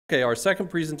Okay, our second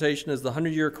presentation is the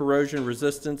 100-year corrosion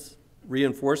resistance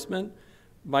reinforcement.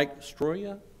 Mike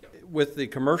Stroia with the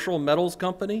Commercial Metals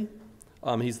Company.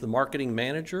 He's the marketing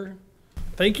manager.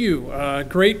 Thank you.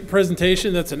 Great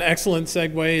presentation. That's an excellent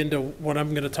segue into what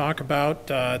I'm going to talk about.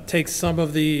 Takes some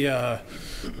of the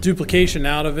duplication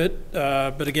out of it.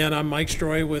 But again, I'm Mike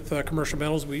Stroia with Commercial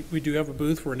Metals. We do have a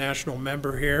booth. We're a national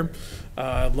member here.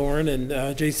 Lauren and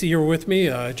JC are with me.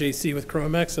 JC with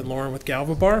Chromex and Lauren with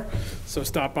Galvabar. So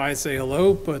stop by and say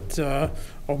hello. But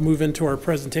I'll move into our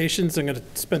presentations. I'm going to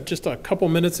spend just a couple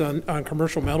minutes on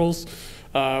Commercial Metals.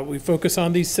 We focus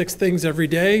on these 6 things every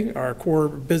day. Our core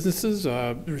businesses,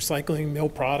 recycling, mill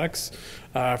products,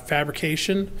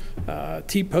 fabrication,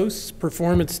 T-posts,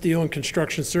 performance steel, and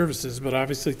construction services. But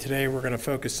obviously today we're going to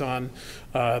focus on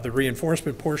the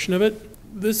reinforcement portion of it.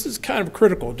 This is kind of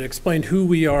critical to explain who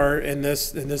we are, and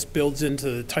this builds into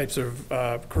the types of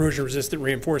corrosion-resistant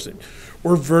reinforcement.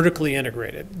 We're vertically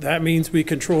integrated. That means we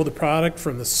control the product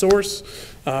from the source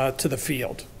to the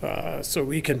field. So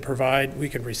we can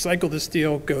recycle the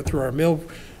steel, go through our mill,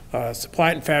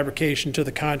 supply it in fabrication to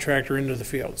the contractor into the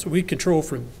field. So we control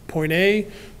from point A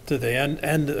to the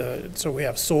end, so we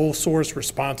have sole source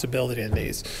responsibility in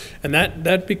these. And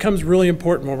that becomes really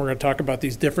important when we're going to talk about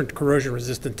these different corrosion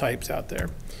resistant types out there.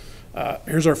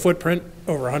 Here's our footprint,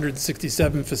 over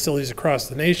 167 facilities across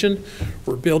the nation.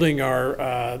 We're building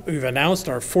we've announced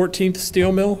our 14th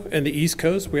steel mill in the East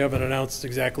Coast. We haven't announced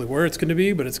exactly where it's going to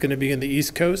be, but it's going to be in the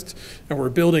East Coast. And we're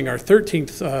building our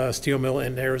 13th steel mill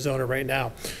in Arizona right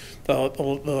now.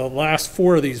 The last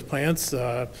 4 of these plants,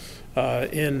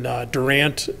 in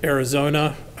Durant,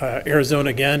 Arizona, Arizona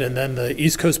again, and then the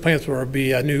East Coast plants will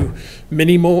be a new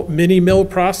mini mill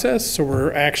process. So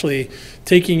we're actually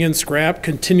taking in scrap,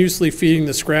 continuously feeding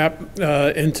the scrap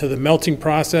into the melting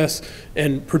process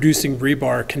and producing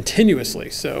rebar continuously.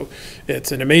 So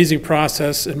it's an amazing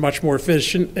process and much more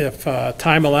efficient if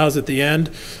time allows at the end.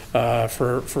 In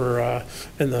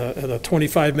the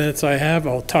 25 minutes I have,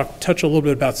 I'll touch a little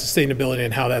bit about sustainability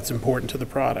and how that's important to the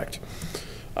product.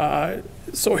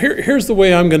 So here's the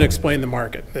way I'm going to explain the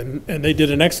market, and they did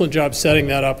an excellent job setting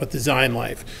that up with Design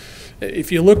Life.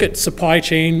 If you look at supply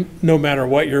chain, no matter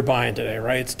what you're buying today,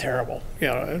 right, it's terrible. You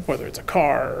know, whether it's a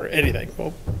car or anything.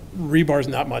 Well, rebar's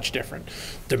not much different.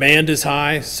 Demand is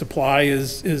high, supply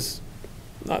is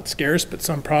not scarce, but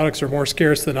some products are more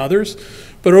scarce than others.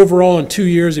 But overall, in 2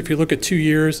 years, if you look at 2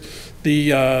 years, the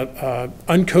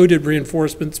uncoated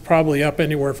reinforcement's probably up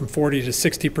anywhere from 40 to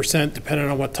 60%, depending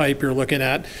on what type you're looking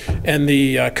at. And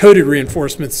the coated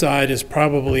reinforcement side is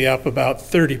probably up about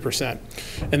 30%.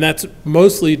 And that's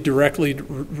mostly directly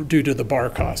due to the bar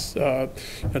costs.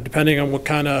 Depending on what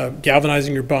kind of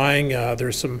galvanizing you're buying,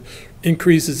 there's some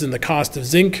increases in the cost of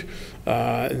zinc.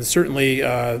 And certainly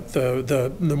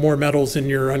the more metals in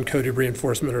your uncoated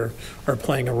reinforcement are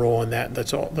playing a role in that.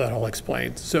 That I'll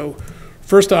explain. So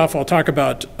first off, I'll talk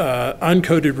about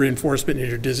uncoated reinforcement and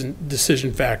your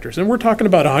decision factors. And we're talking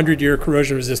about a 100-year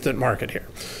corrosion-resistant market here.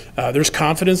 There's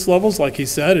confidence levels, like he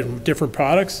said, in different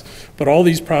products, but all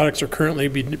these products are currently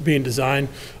being designed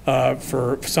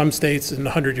for some states in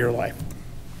a 100-year life.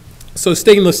 So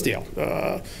stainless steel.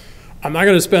 I'm not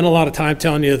going to spend a lot of time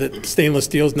telling you that stainless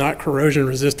steel is not corrosion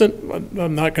resistant.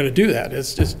 I'm not going to do that.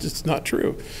 It's not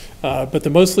true. But the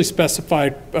mostly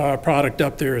specified product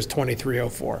up there is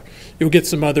 2304. You'll get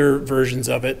some other versions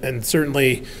of it, and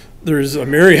certainly there's a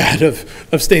myriad of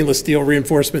stainless steel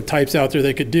reinforcement types out there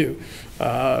they could do.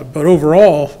 But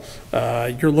overall,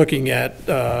 you're looking at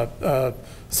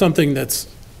something that's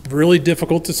really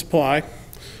difficult to supply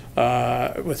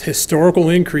with historical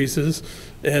increases.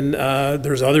 And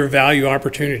there's other value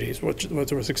opportunities, which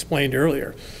was explained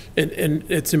earlier. And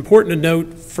it's important to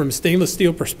note from stainless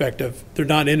steel perspective, they're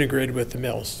not integrated with the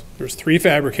mills. There's 3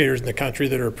 fabricators in the country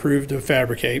that are approved to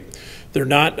fabricate. They're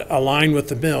not aligned with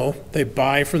the mill. They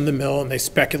buy from the mill and they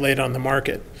speculate on the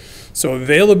market. So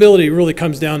availability really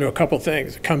comes down to a couple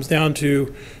things. It comes down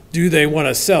to, do they want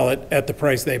to sell it at the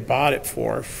price they bought it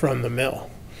for from the mill?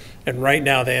 And right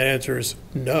now the answer is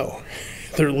no.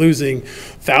 They're losing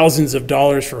thousands of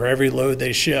dollars for every load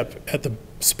they ship at the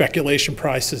speculation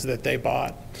prices that they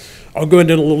bought. I'll go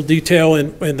into a little detail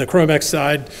in the Chromex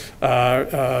side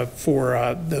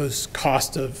for those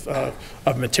costs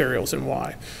of materials and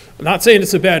why. I'm not saying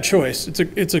it's a bad choice.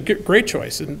 It's a great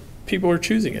choice, and people are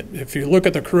choosing it. If you look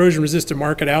at the corrosion-resistant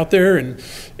market out there, and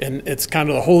it's kind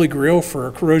of the holy grail for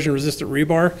corrosion-resistant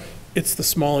rebar, it's the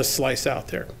smallest slice out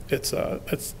there. It's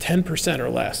 10% or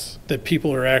less that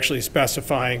people are actually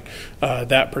specifying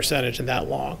that percentage and that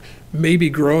long. Maybe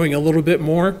growing a little bit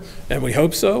more, and we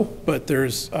hope so, but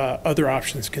there's other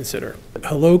options to consider.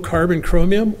 Low carbon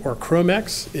chromium, or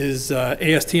Chromex, is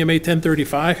ASTM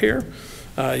 1035 here.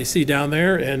 You see down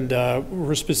there, and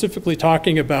we're specifically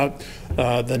talking about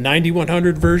the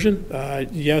 9100 version.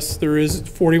 Yes, there is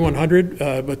 4100,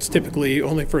 but it's typically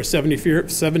only for a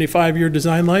 75-year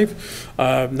design life.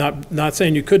 Not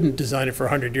saying you couldn't design it for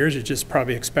 100 years, you just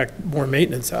probably expect more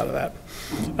maintenance out of that.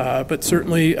 But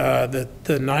certainly the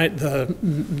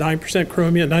 9%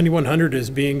 chromium 9100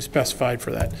 is being specified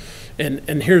for that.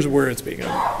 And here's where it's being.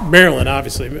 Maryland,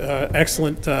 obviously,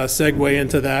 excellent segue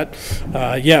into that.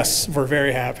 Yes, we're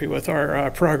very happy with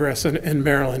our progress in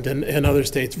Maryland and other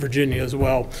states, Virginia as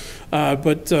well.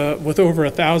 But with over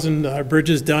 1,000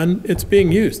 bridges done, it's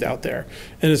being used out there.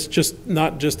 And it's just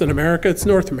not just in America, it's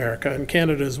North America and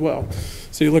Canada as well.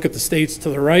 So you look at the states to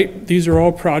the right, these are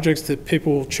all projects that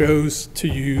people chose to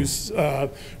use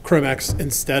Chromex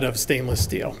instead of stainless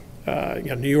steel.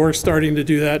 New York's starting to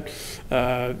do that.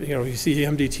 You see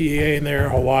MDTA in there,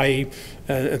 Hawaii,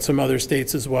 and some other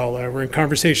states as well. We're in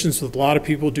conversations with a lot of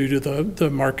people due to the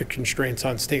market constraints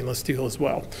on stainless steel as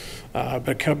well.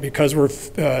 But because we're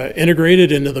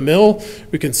integrated into the mill,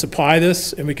 we can supply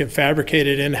this and we can fabricate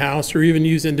it in-house, or even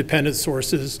use independent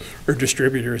sources or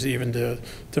distributors even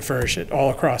to furnish it all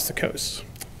across the coast.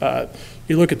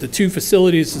 You look at the two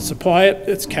facilities that supply it,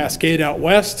 it's Cascade out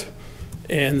west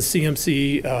and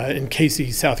CMC in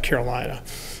Casey, South Carolina.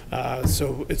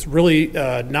 So it's really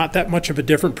not that much of a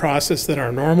different process than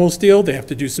our normal steel. They have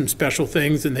to do some special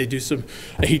things, and they do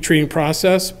a heat treating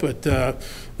process, but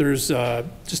there's,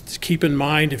 just to keep in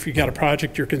mind, if you got a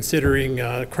project you're considering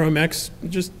Chromex,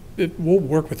 it will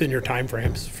work within your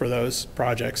timeframes for those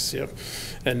projects.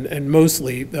 And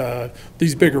mostly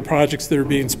these bigger projects that are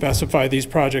being specified, these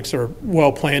projects are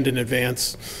well planned in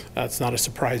advance. It's not a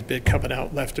surprise bid coming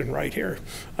out left and right here.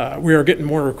 We are getting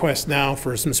more requests now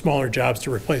for some smaller jobs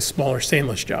to replace smaller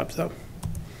stainless jobs though.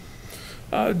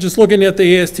 Just looking at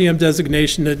the ASTM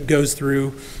designation that goes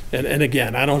through, and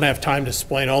again, I don't have time to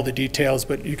explain all the details,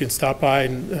 but you can stop by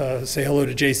and say hello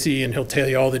to JC and he'll tell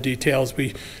you all the details.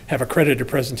 We have accredited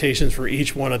presentations for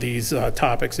each one of these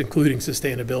topics, including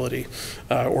sustainability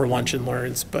or lunch and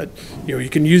learns. But you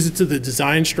can use it to the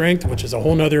design strength, which is a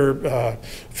whole nother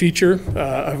feature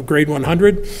of grade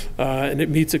 100, and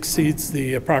it exceeds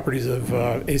the properties of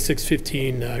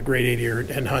A615 grade 80 or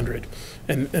 100.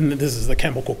 And this is the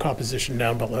chemical composition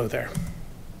down below there.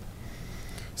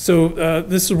 So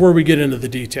this is where we get into the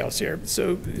details here.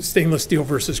 So stainless steel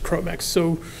versus Chromex.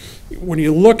 So when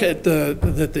you look at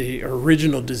the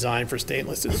original design for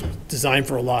stainless, it's designed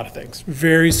for a lot of things.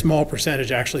 Very small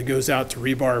percentage actually goes out to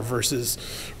rebar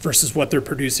versus what they're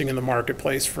producing in the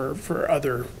marketplace for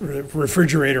other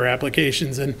refrigerator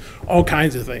applications and all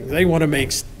kinds of things. They want to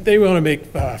make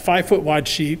 5-foot wide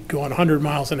sheet, go on 100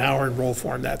 miles an hour and roll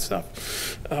form that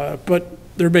stuff. But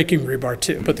they're making rebar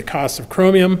too. But the cost of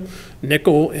chromium,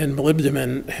 nickel, and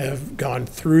molybdenum have gone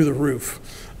through the roof,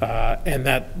 and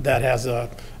that has a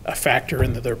factor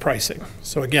into their pricing.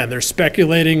 So again, they're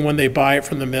speculating when they buy it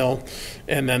from the mill,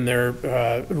 and then they're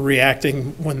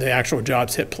reacting when the actual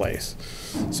jobs hit place.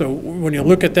 So when you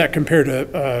look at that compared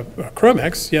to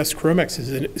Chromex, yes,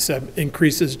 Chromex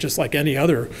increases just like any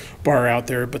other bar out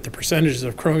there, but the percentages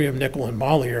of chromium, nickel, and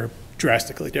moly are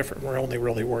drastically different. We're only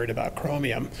really worried about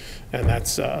chromium, and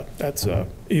that's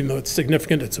even though it's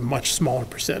significant, it's a much smaller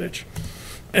percentage.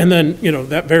 And then,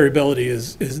 that variability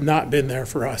has not been there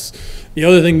for us. The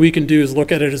other thing we can do is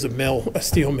look at it as a mill, a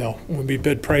steel mill. When we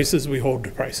bid prices, we hold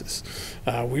the prices.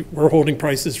 We're holding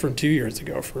prices from 2 years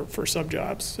ago for some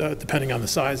jobs, depending on the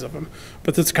size of them.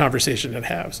 But that's a conversation to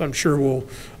have. So I'm sure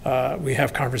we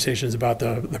have conversations about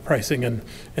the pricing and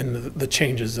the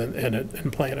changes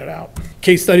and playing it out.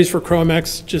 Case studies for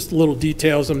Chromex, just little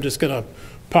details. I'm just going to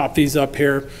pop these up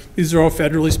here. These are all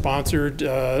federally sponsored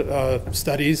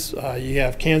studies. You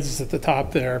have Kansas at the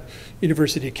top there,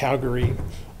 University of Calgary,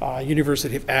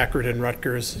 University of Akron and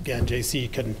Rutgers. Again,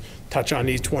 JC can touch on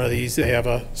each one of these. They have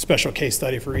a special case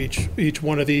study for each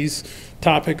one of these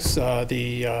topics.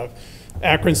 The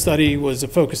Akron study was a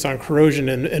focus on corrosion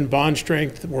and bond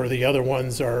strength, where the other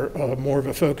ones are more of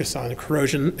a focus on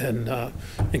corrosion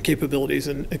and capabilities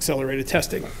and accelerated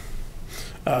testing.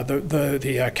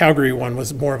 The Calgary one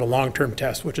was more of a long-term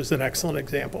test, which is an excellent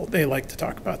example. They like to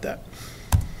talk about that.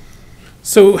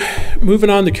 So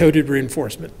moving on to coated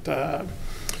reinforcement. I'll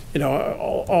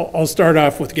start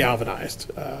off with galvanized.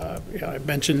 I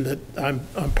mentioned that I'm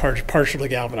partially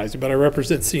galvanizing, but I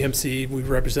represent CMC. We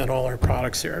represent all our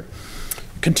products here.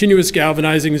 Continuous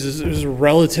galvanizing is a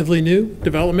relatively new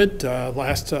development.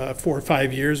 Last 4 or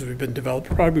 5 years we've been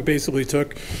developed. Probably basically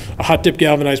took a hot dip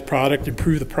galvanized product,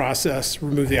 improved the process,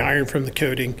 removed the iron from the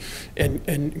coating,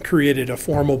 and created a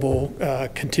formable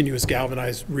continuous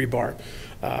galvanized rebar.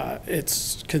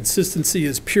 Its consistency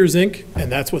is pure zinc,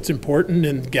 and that's what's important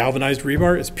in galvanized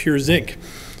rebar is pure zinc.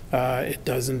 It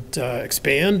doesn't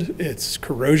expand, it's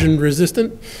corrosion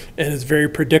resistant, and it's very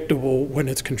predictable when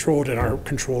it's controlled in our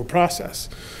controlled process.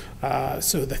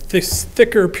 So the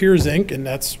thicker pure zinc, and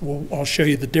I'll show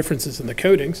you the differences in the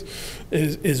coatings,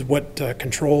 is what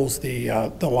controls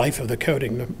the life of the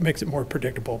coating, that makes it more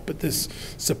predictable. But this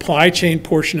supply chain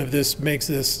portion of this makes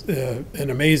this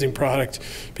an amazing product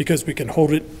because we can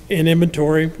hold it in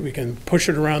inventory, we can push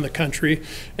it around the country,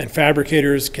 and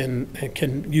fabricators can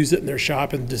use it in their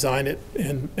shop and design it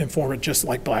and form it just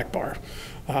like black bar.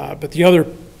 But the other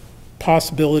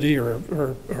possibility or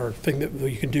thing that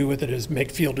you can do with it is make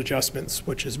field adjustments,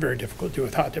 which is very difficult to do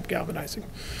with hot dip galvanizing.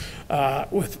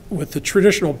 With the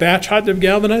traditional batch hot dip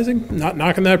galvanizing, not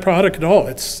knocking that product at all.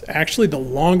 It's actually the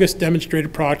longest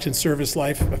demonstrated product in service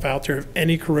life out there of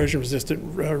any corrosion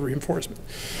resistant reinforcement.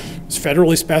 It was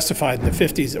federally specified in the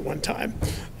 50s at one time.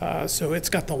 So it's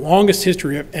got the longest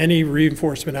history of any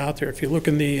reinforcement out there. If you look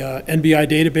in the NBI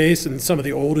database and some of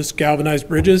the oldest galvanized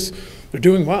bridges, they're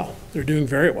doing well. They're doing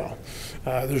very well.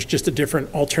 There's just a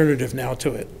different alternative now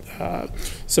to it.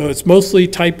 So it's mostly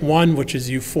type 1, which is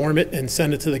you form it and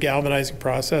send it to the galvanizing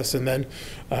process and then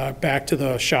back to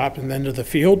the shop and then to the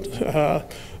field.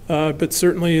 But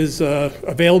certainly is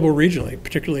available regionally,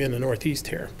 particularly in the Northeast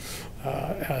here.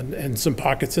 And some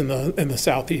pockets in the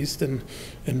Southeast and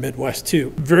Midwest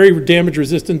too. Very damage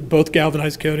resistant, both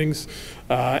galvanized coatings,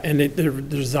 and they're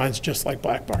designed just like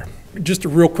black bar. Just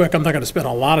real quick, I'm not going to spend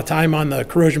a lot of time on the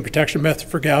corrosion protection method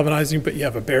for galvanizing, but you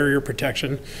have a barrier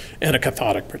protection and a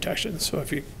cathodic protection. So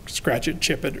if you scratch it,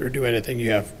 chip it, or do anything,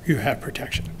 you have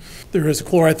protection. There is a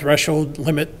chloride threshold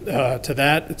limit to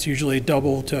that. It's usually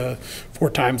double to 4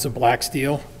 times the black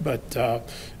steel, but you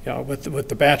know, with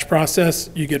the batch process,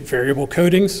 you get variable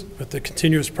coatings. With the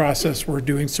continuous process, we're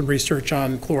doing some research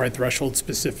on chloride threshold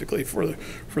specifically for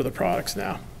the products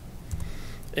now.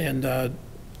 And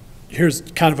here's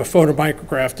kind of a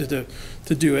photomicrograph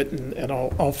to do it, and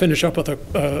I'll finish up with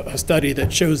a study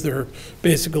that shows they're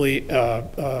basically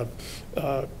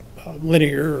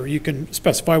linear, or you can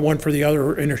specify one for the other,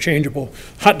 or interchangeable.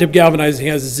 Hot dip galvanizing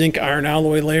has zinc iron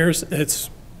alloy layers.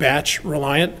 It's batch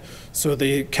reliant. So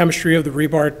the chemistry of the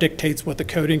rebar dictates what the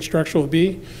coating structure will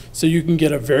be. So you can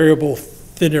get a variable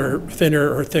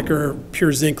thinner or thicker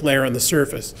pure zinc layer on the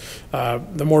surface.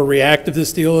 The more reactive the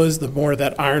steel is, the more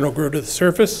that iron will grow to the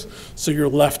surface. So you're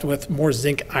left with more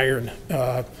zinc iron.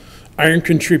 Iron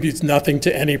contributes nothing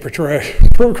to any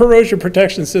corrosion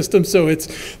protection system, so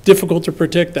it's difficult to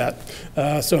predict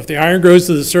that. So if the iron grows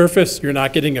to the surface, you're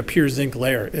not getting a pure zinc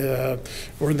layer.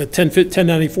 We're in the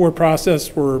 1094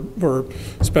 process. We're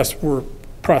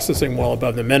processing well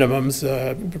above the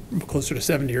minimums, closer to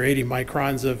 70 or 80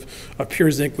 microns of pure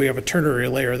zinc. We have a ternary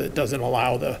layer that doesn't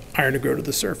allow the iron to grow to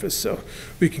the surface, so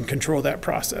we can control that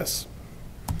process.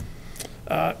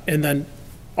 And then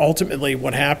ultimately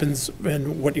what happens,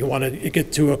 and what you want to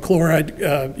get to a chloride,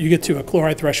 you get to a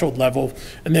chloride threshold level,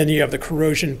 and then you have the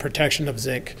corrosion protection of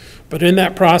zinc. But in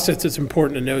that process, it's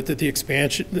important to note that the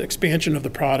expansion of the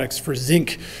products for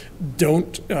zinc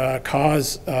don't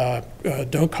cause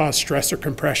stress or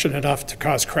compression enough to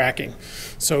cause cracking.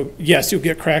 So yes, you'll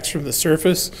get cracks from the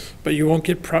surface, but you won't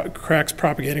get cracks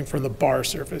propagating from the bar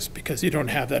surface because you don't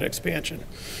have that expansion.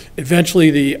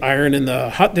 Eventually, the iron in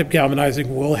the hot dip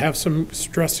galvanizing will have some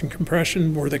stress and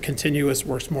compression, where the continuous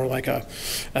works more like an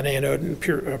anode and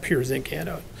a pure zinc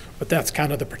anode. But that's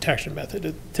kind of the protection method,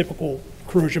 a typical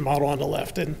corrosion model on the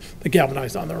left and the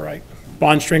galvanized on the right.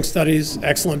 Bond strength studies,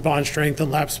 excellent bond strength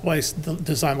and lap splice,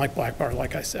 designed like black bar,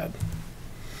 like I said.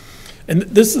 And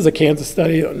this is a Kansas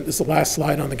study. This is the last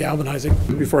slide on the galvanizing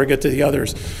before I get to the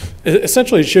others.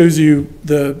 Essentially, it shows you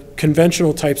the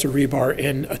conventional types of rebar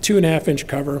in a 2.5-inch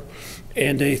cover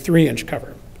and a 3-inch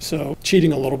cover. So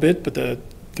cheating a little bit, but the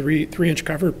 3-inch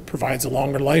cover provides a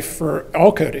longer life for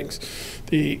all coatings.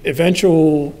 The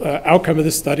eventual outcome of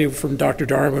this study from Dr.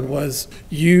 Darwin was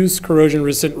use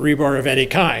corrosion-resistant rebar of any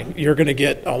kind. You're going to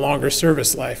get a longer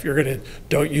service life.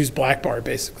 Don't use black bar,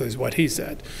 basically, is what he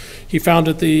said. He found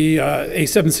that the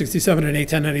A767 and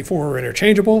A1094 were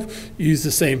interchangeable, used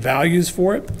the same values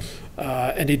for it.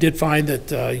 And he did find that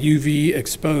UV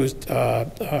exposed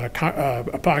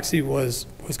epoxy was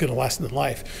going to lessen the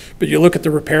life. But you look at the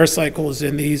repair cycles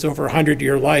in these over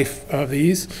 100-year life of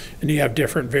these, and you have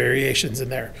different variations in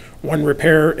there. One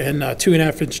repair in a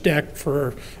 2.5-inch deck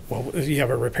for, well, you have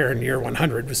a repair in year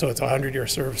 100, so it's a 100-year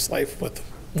service life with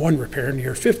one repair in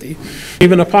year 50.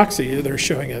 Even epoxy, they're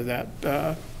showing it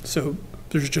that. So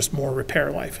there's just more repair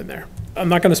life in there. I'm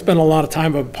not going to spend a lot of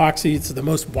time on epoxy. It's the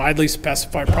most widely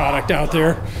specified product out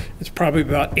there. It's probably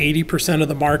about 80% of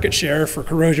the market share for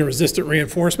corrosion-resistant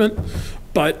reinforcement.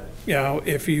 But, you know,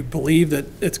 if you believe that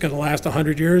it's going to last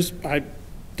 100 years, I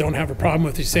don't have a problem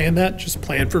with you saying that. Just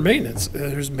plan for maintenance.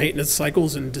 There's maintenance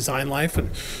cycles and design life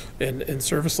and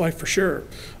service life for sure.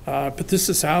 But this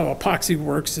is how epoxy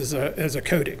works as a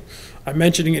coating. I'm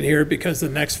mentioning it here because the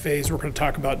next phase we're going to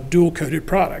talk about dual-coated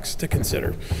products to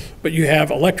consider. But you have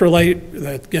electrolyte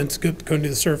that gets going to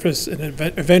the surface and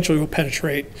eventually will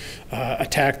penetrate,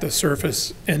 attack the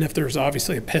surface, and if there's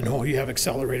obviously a pinhole, you have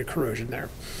accelerated corrosion there.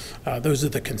 Those are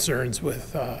the concerns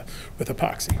with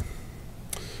epoxy.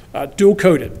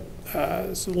 Dual-coated,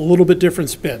 it's a little bit different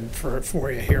spin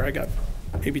for you here. I got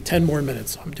maybe 10 more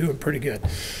minutes. I'm doing pretty good.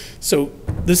 So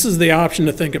this is the option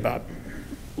to think about.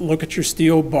 Look at your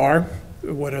steel bar,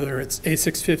 whether it's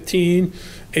A615,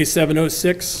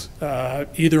 A706,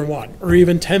 either one, or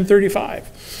even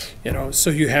 1035. You know,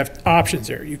 so you have options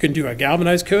there. You can do a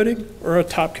galvanized coating or a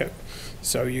top coat.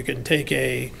 So you can take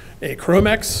a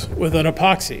Chromex with an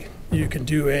epoxy. You can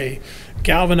do a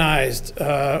galvanized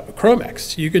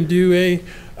Chromex. You can do a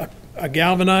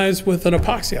galvanized with an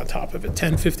epoxy on top of it,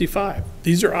 1055.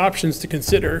 These are options to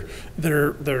consider that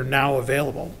are now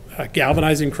available.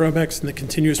 Galvanizing Chromex in the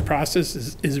continuous process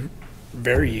is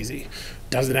very easy.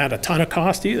 Doesn't add a ton of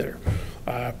cost either.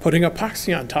 Putting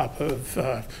epoxy on top of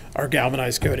our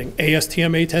galvanized coating,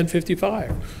 ASTM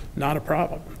A1055, not a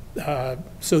problem.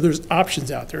 So there's options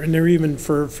out there, and they're even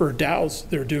for dowels,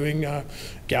 they're doing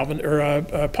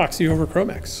epoxy over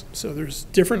Chromex. So there's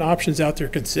different options out there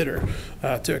to consider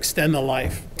to extend the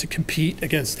life, to compete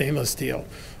against stainless steel.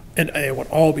 And it would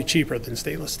all be cheaper than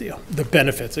stainless steel. The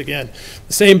benefits, again,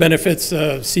 the same benefits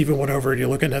Stephen went over. You're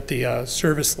looking at the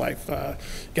service life.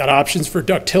 Got options for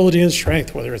ductility and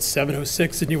strength, whether it's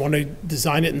 706 and you want to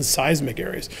design it in seismic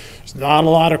areas. There's not a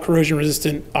lot of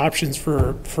corrosion-resistant options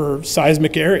for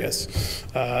seismic areas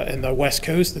in the West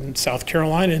Coast and South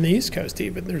Carolina and the East Coast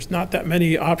even. There's not that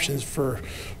many options for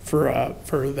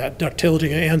that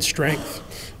ductility and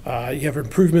strength. You have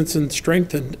improvements in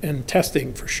strength and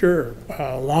testing for sure.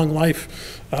 Long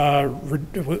life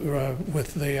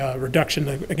with the reduction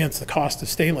against the cost of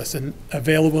stainless and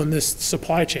available in this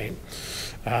supply chain.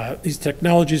 These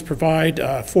technologies provide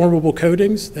formable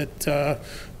coatings that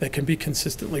can be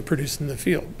consistently produced in the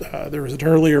field. There was an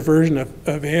earlier version of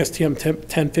ASTM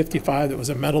 1055 that was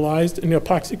a metallized and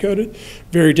epoxy coated.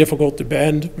 Very difficult to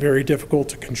bend, very difficult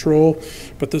to control.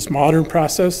 But this modern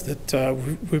process that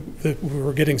we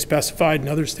were getting specified in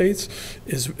other states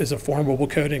is a formable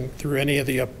coating through any of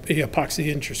the epoxy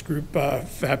interest group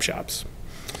fab shops.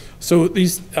 So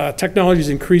these technologies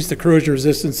increase the corrosion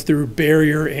resistance through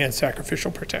barrier and sacrificial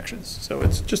protections. So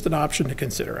it's just an option to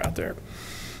consider out there.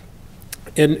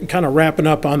 And kind of wrapping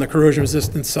up on the corrosion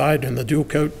resistance side and the dual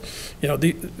coat, you know,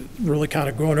 really kind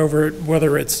of going over it,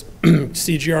 whether it's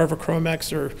CGR over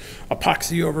Chromex or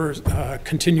epoxy over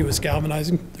continuous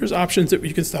galvanizing. There's options that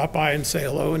you can stop by and say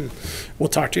hello, and we'll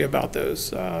talk to you about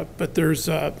those. But there's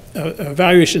a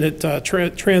evaluation at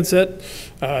Transit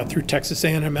through Texas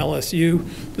A&M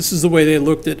LSU. This is the way they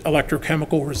looked at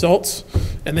electrochemical results,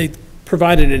 and they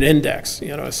provided an index.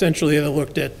 You know, essentially they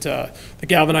looked at the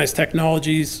galvanized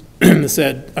technologies.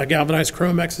 Said a galvanized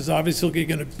Chromex is obviously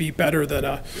going to be better than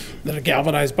a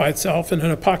galvanized by itself, and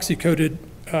an epoxy coated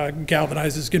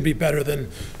galvanized is going to be better than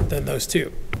those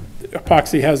two.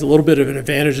 Epoxy has a little bit of an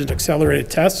advantage in accelerated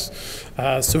tests,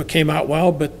 so it came out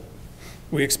well, but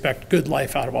we expect good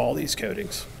life out of all these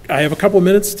coatings. I have a couple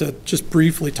minutes to just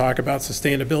briefly talk about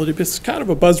sustainability, but it's kind of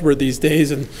a buzzword these days,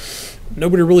 and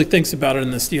nobody really thinks about it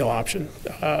in the steel option.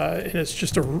 And it's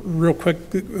just a real quick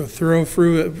throw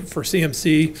through for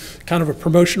CMC, kind of a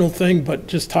promotional thing, but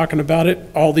just talking about it,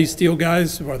 all these steel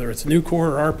guys, whether it's Nucor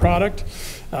or our product,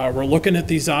 we're looking at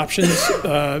these options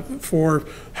for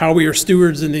how we are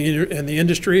stewards in the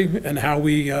industry and how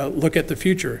we look at the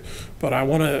future. But I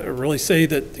want to really say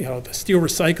that, you know, the steel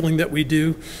recycling that we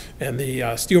do and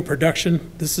the steel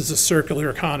production, this is a circular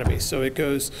economy. So it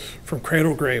goes from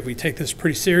cradle to grave. We take this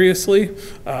pretty seriously.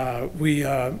 We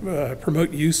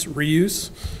promote use, reuse.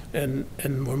 And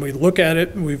when we look at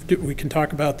it, we can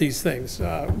talk about these things.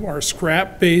 Our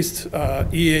scrap-based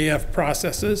EAF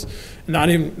processes,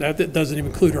 that doesn't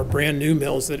even include our brand new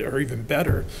mills that are even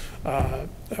better.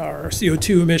 Our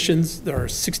CO2 emissions are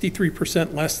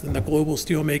 63% less than the global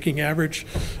steelmaking average.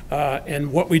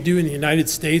 And what we do in the United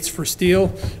States for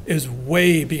steel is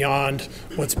way beyond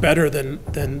what's better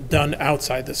than done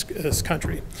outside this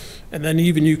country. And then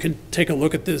even you can take a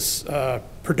look at this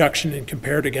production and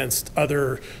compare it against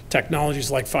other technologies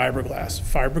like fiberglass.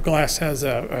 Fiberglass has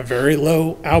a very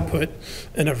low output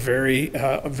and a very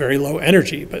low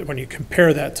energy, but when you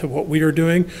compare that to what we are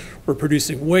doing, we're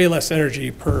producing way less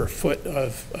energy per foot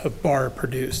of bar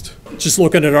produced. Just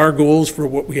looking at our goals for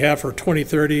what we have for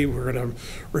 2030, we're going to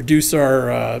reduce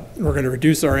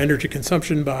our energy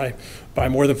consumption by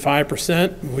more than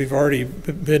 5%. We've already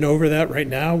been over that right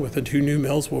now. With the 2 new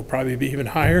mills, we'll probably be even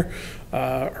higher.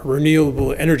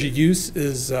 Renewable energy use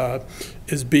is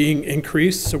being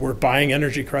increased, so we're buying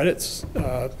energy credits.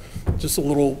 Just a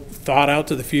little thought out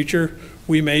to the future,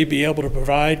 we may be able to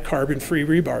provide carbon-free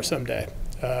rebar someday.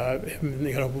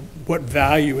 What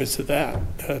value is to that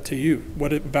to you?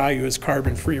 What value is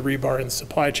carbon-free rebar in the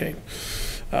supply chain?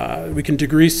 We can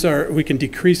decrease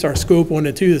our scope 1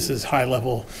 and 2. This is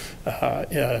high-level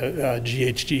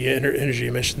GHG energy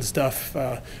emission stuff,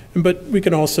 but we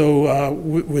can also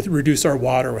reduce our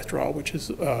water withdrawal, which is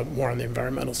more on the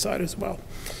environmental side as well.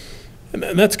 And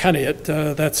that's kind of it.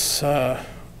 That's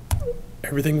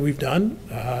everything we've done.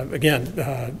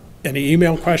 Again, any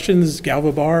email questions,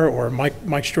 Galvabar or Mike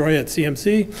Stroia at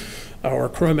CMC. Or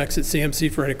Chromex at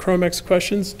CMC for any Chromex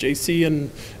questions. JC and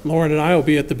Lauren and I will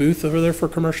be at the booth over there for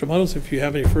commercial metals if you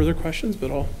have any further questions, but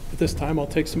at this time I'll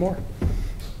take some more.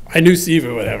 I knew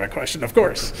Siva would have a question, of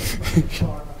course.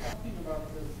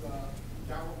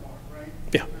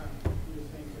 Yeah.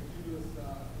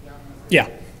 Yeah.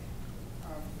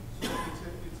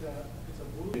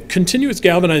 Continuous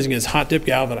galvanizing is hot dip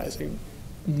galvanizing.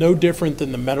 No different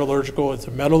than the metallurgical. It's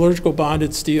a metallurgical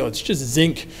bonded steel. It's just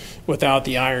zinc without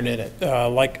the iron in it.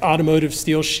 Like automotive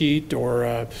steel sheet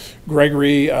or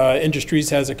Gregory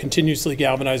Industries has a continuously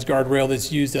galvanized guardrail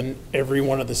that's used in every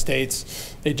one of the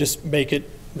states. They just make it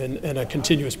in a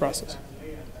continuous process.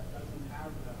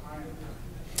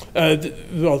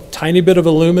 A tiny bit of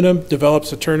aluminum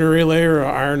develops a ternary layer,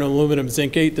 iron aluminum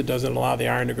zincate, that doesn't allow the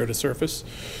iron to go to surface.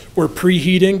 We're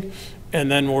preheating, and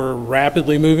then we're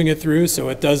rapidly moving it through, so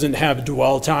it doesn't have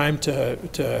dwell time to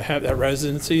have that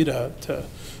residency to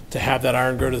have that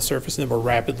iron go to the surface, and then we're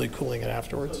rapidly cooling it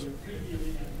afterwards.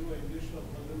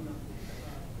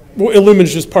 Well, aluminum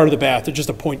is just part of the bath. It's just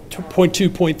a 0.2,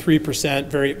 0.3%,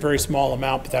 very, very small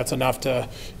amount, but that's enough to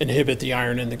inhibit the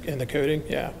iron in the coating.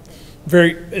 Yeah,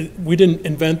 we didn't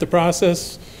invent the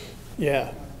process.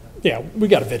 Yeah. Yeah, we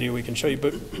got a video we can show you,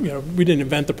 but we didn't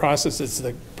invent the process.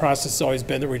 The process has always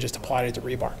been there. We just applied it to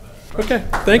rebar. Okay,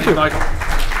 thank you. Michael.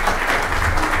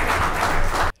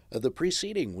 The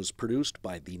preceding was produced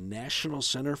by the National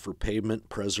Center for Pavement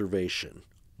Preservation.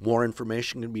 More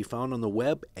information can be found on the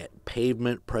web at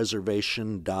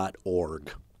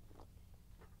pavementpreservation.org.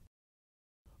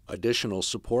 Additional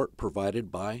support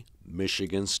provided by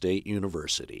Michigan State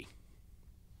University.